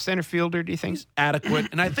good enough center fielder, do you think? He's adequate.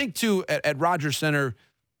 And I think, too, at Rogers Center,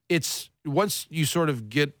 it's once you sort of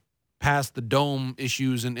get past the dome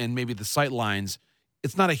issues and maybe the sight lines,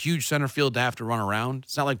 it's not a huge center field to have to run around.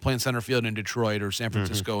 It's not like playing center field in Detroit or San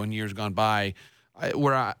Francisco in years gone by,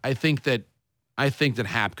 where I think that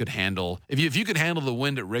Happ could handle. If you could handle the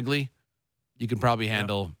wind at Wrigley, you can probably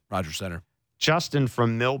handle Rogers Center. Justin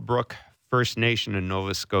from Millbrook First Nation in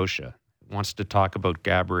Nova Scotia wants to talk about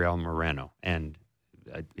Gabriel Moreno. And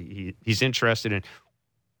he's interested in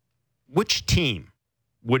which team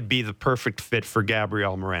would be the perfect fit for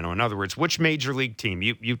Gabriel Moreno. In other words, which major league team?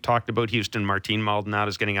 You talked about Houston. Martin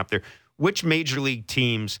Maldonado's getting up there. Which major league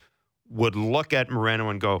teams would look at Moreno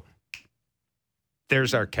and go,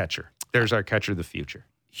 there's our catcher. There's our catcher of the future.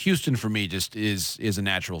 Houston, for me, just is a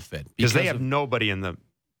natural fit. Because they have nobody in the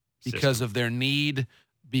because of their need,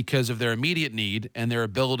 because of their immediate need, and their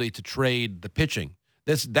ability to trade the pitching.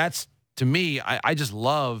 That's to me, I just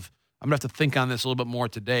love, I'm going to have to think on this a little bit more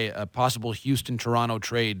today, a possible Houston-Toronto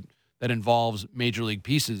trade that involves major league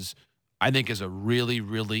pieces, I think is a really,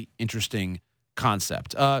 really interesting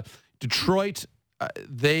concept. Detroit,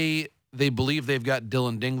 they believe they've got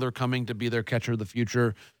Dylan Dingler coming to be their catcher of the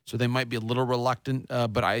future, so they might be a little reluctant,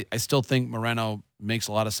 but I still think Moreno makes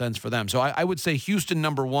a lot of sense for them. So I would say Houston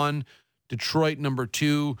number 1, Detroit number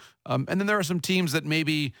 2, and then there are some teams that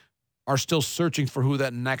maybe are still searching for who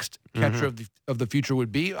that next catcher of the future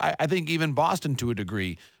would be. I think even Boston to a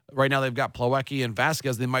degree. Right now they've got Plawecki and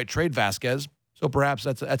Vasquez. They might trade Vasquez, so perhaps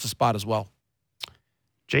that's a spot as well.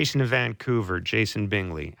 Jason of Vancouver, Jason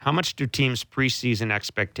Bingley. How much do teams' preseason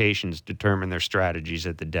expectations determine their strategies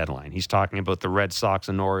at the deadline? He's talking about the Red Sox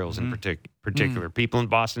and Orioles in particular. People in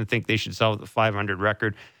Boston think they should sell the .500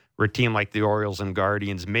 record, where a team like the Orioles and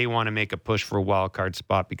Guardians may want to make a push for a wild card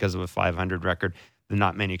spot because of a .500 record that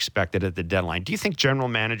not many expected at the deadline. Do you think general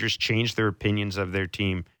managers change their opinions of their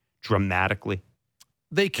team dramatically?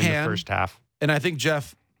 They can. In the first half? And I think,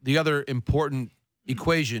 Jeff, the other important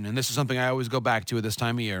equation, and this is something I always go back to at this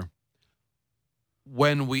time of year,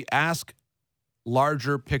 when we ask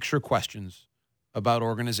larger picture questions about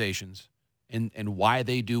organizations and why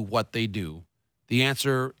they do what they do, the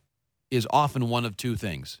answer is often one of two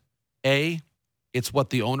things. A, it's what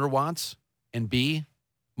the owner wants, and B,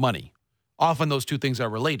 money. Often those two things are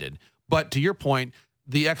related. But to your point,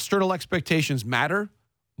 the external expectations matter,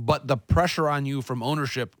 but the pressure on you from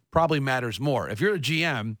ownership probably matters more. If you're a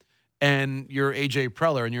GM and you're AJ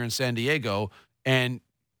Preller and you're in San Diego and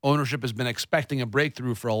ownership has been expecting a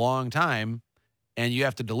breakthrough for a long time and you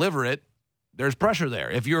have to deliver it, there's pressure there.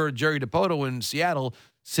 If you're Jerry Dipoto in Seattle,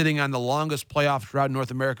 sitting on the longest playoff drought in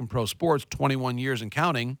North American pro sports, 21 years and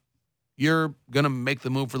counting, you're going to make the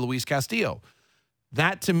move for Luis Castillo.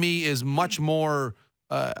 That, to me, is much more,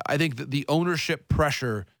 I think that the ownership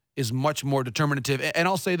pressure is much more determinative. And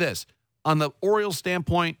I'll say this, on the Orioles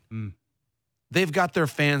standpoint, they've got their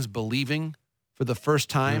fans believing for the first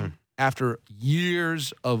time after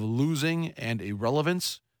years of losing and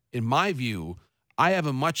irrelevance. In my view, I have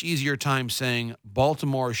a much easier time saying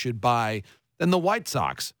Baltimore should buy than the White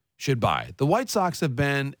Sox should buy. The White Sox have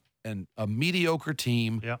been a mediocre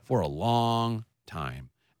team for a long time.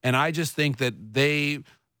 And I just think that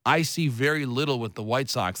I see very little with the White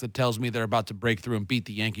Sox that tells me they're about to break through and beat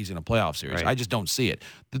the Yankees in a playoff series. Right. I just don't see it.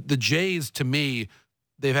 The Jays, to me,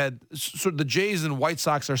 the Jays and White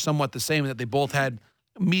Sox are somewhat the same in that they both had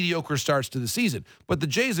mediocre starts to the season. But the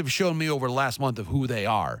Jays have shown me over the last month of who they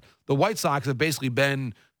are. The White Sox have basically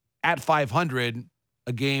been at 500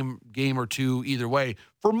 a game or two either way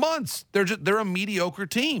for months. They're a mediocre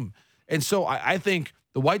team. And so I think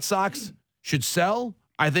the White Sox should sell.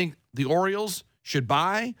 I think the Orioles should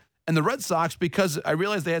buy. And the Red Sox, because I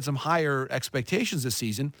realize they had some higher expectations this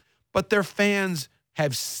season, but their fans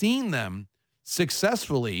have seen them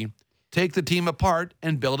successfully take the team apart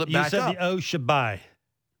and build it back up. You said the O should buy.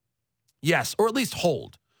 Yes, or at least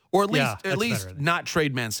hold. Or at least not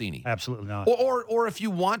trade Mancini. Absolutely not. Or if you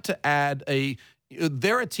want to add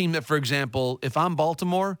they're a team that, for example, if I'm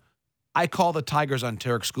Baltimore, I call the Tigers on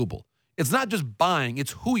Tarek Skubal. It's not just buying,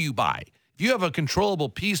 it's who you buy. If you have a controllable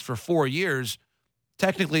piece for 4 years,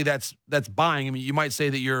 technically that's buying. I mean, you might say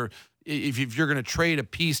that if you're going to trade a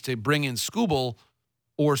piece to bring in Skubal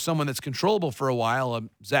or someone that's controllable for a while,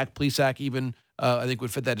 Zach Plesac even, I think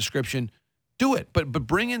would fit that description. Do it, but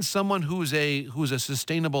bring in someone who's a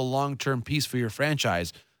sustainable long-term piece for your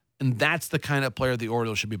franchise, and that's the kind of player the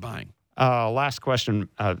Orioles should be buying. Last question.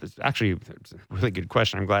 Actually, it's a really good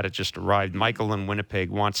question. I'm glad it just arrived. Michael in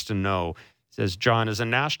Winnipeg wants to know, says, John, as a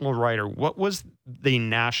national writer, what was the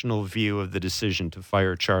national view of the decision to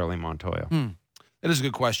fire Charlie Montoyo? That is a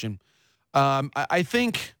good question. I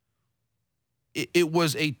think it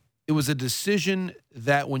was a decision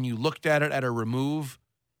that when you looked at it at a remove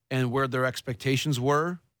and where their expectations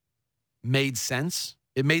were, made sense.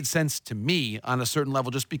 It made sense to me on a certain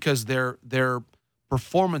level just because their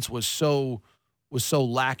performance was so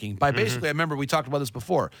lacking. By basically, I remember we talked about this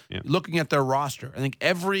before. Yeah. Looking at their roster, I think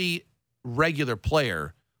every regular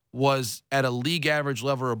player was at a league average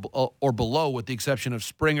level or below, with the exception of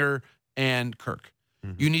Springer and Kirk.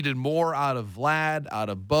 You needed more out of Vlad, out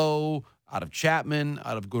of Bo, out of Chapman,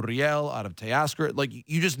 out of Gurriel, out of Teoscar. Like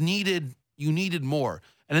you needed more.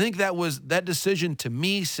 And I think that decision to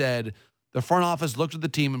me said the front office looked at the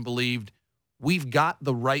team and believed we've got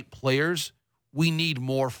the right players. We need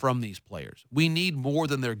more from these players. We need more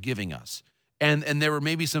than they're giving us. And there were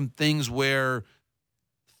maybe some things where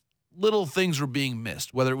little things were being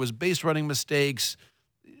missed, whether it was base running mistakes,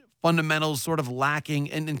 fundamentals sort of lacking.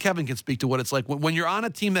 And Kevin can speak to what it's like when you're on a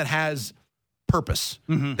team that has purpose,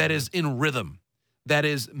 that is in rhythm, that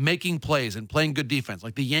is making plays and playing good defense,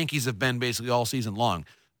 like the Yankees have been basically all season long.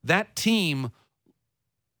 That team,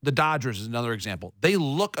 the Dodgers is another example. They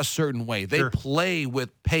look a certain way. They play with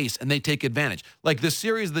pace, and they take advantage. Like the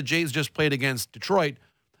series the Jays just played against Detroit,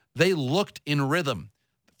 they looked in rhythm.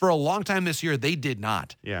 For a long time this year, they did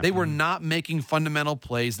not. Yeah. They were not making fundamental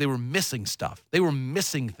plays. They were missing stuff. They were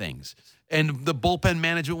missing things. And the bullpen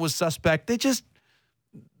management was suspect.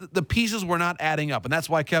 The pieces were not adding up. And that's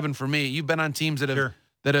why, Kevin, for me, you've been on teams that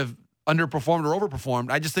have underperformed or overperformed.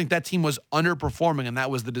 I just think that team was underperforming, and that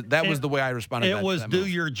was the way I responded. It was do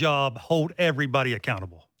your job, hold everybody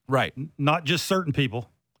accountable. Right. Not just certain people.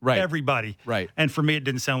 Right. Everybody. Right. And for me, it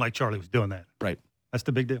didn't sound like Charlie was doing that. Right. That's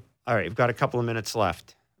the big deal. All right, we've got a couple of minutes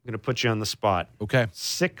left. I'm going to put you on the spot. Okay.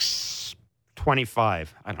 6:25. I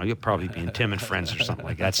don't know. You'll probably be in Tim and Friends or something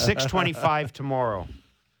like that. 6:25 tomorrow.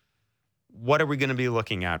 What are we going to be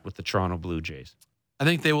looking at with the Toronto Blue Jays? I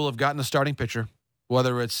think they will have gotten a starting pitcher,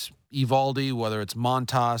 whether it's Eovaldi, whether it's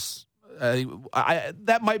Montas.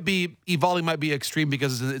 That might be Eovaldi might be extreme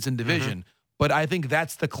because it's in division, but I think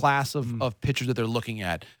that's the class of pitchers that they're looking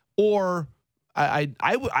at. Or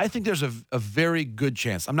I think there's a very good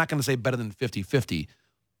chance. I'm not going to say better than 50-50,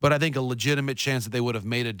 but I think a legitimate chance that they would have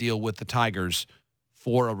made a deal with the Tigers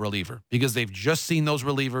for a reliever because they've just seen those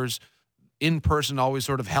relievers. In person always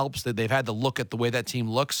sort of helps that they've had to look at the way that team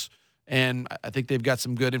looks, and I think they've got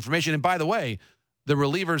some good information. And by the way, the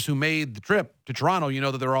relievers who made the trip to Toronto, you know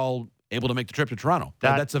that they're all able to make the trip to Toronto.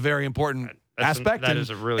 That's a very important aspect. That is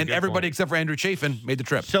a really and good everybody point. except for Andrew Chafin made the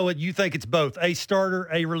trip. So you think it's both a starter,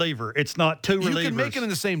 a reliever? It's not two relievers. You can make it in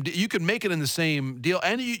the same. You can make it in the same deal,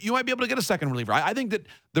 and you might be able to get a second reliever. I think that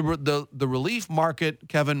the relief market,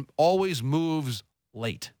 Kevin, always moves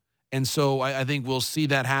late, and so I think we'll see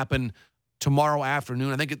that happen tomorrow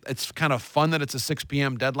afternoon. I think it's kind of fun that it's a 6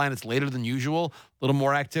 p.m. deadline. It's later than usual. A little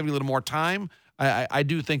more activity, a little more time. I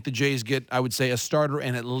do think the Jays get, I would say, a starter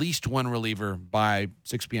and at least one reliever by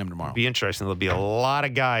 6 p.m. tomorrow. Be interesting. There'll be a lot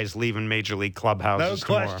of guys leaving Major League clubhouses No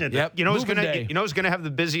question. tomorrow. Yep. You know who's Moving day. going to have the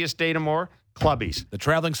busiest day tomorrow? Clubbies. The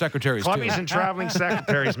traveling secretaries. Clubbies too. and traveling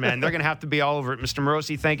secretaries, man. They're going to have to be all over it. Mr.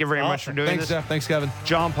 Morosi, thank you very much for doing Thanks, this. Jeff. Thanks, Kevin.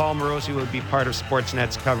 John Paul Morosi will be part of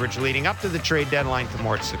Sportsnet's coverage leading up to the trade deadline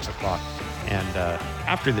tomorrow at 6 o'clock and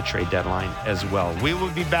after the trade deadline as well. We will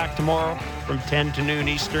be back tomorrow from 10 to noon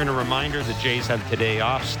Eastern. A reminder, the Jays have today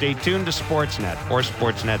off. Stay tuned to Sportsnet or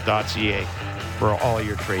sportsnet.ca for all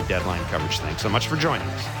your trade deadline coverage. Thanks so much for joining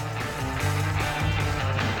us.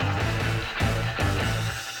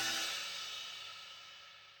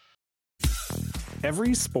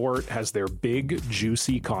 Every sport has their big,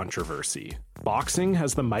 juicy controversy. Boxing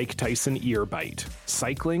has the Mike Tyson ear bite.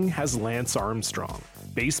 Cycling has Lance Armstrong.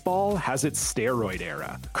 Baseball has its steroid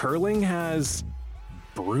era. Curling has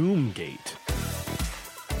Broomgate.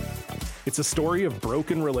 It's a story of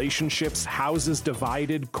broken relationships, houses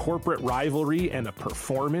divided, corporate rivalry, and a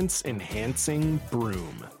performance-enhancing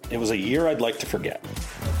broom. It was a year I'd like to forget.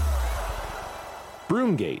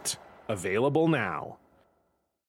 Broomgate, available now.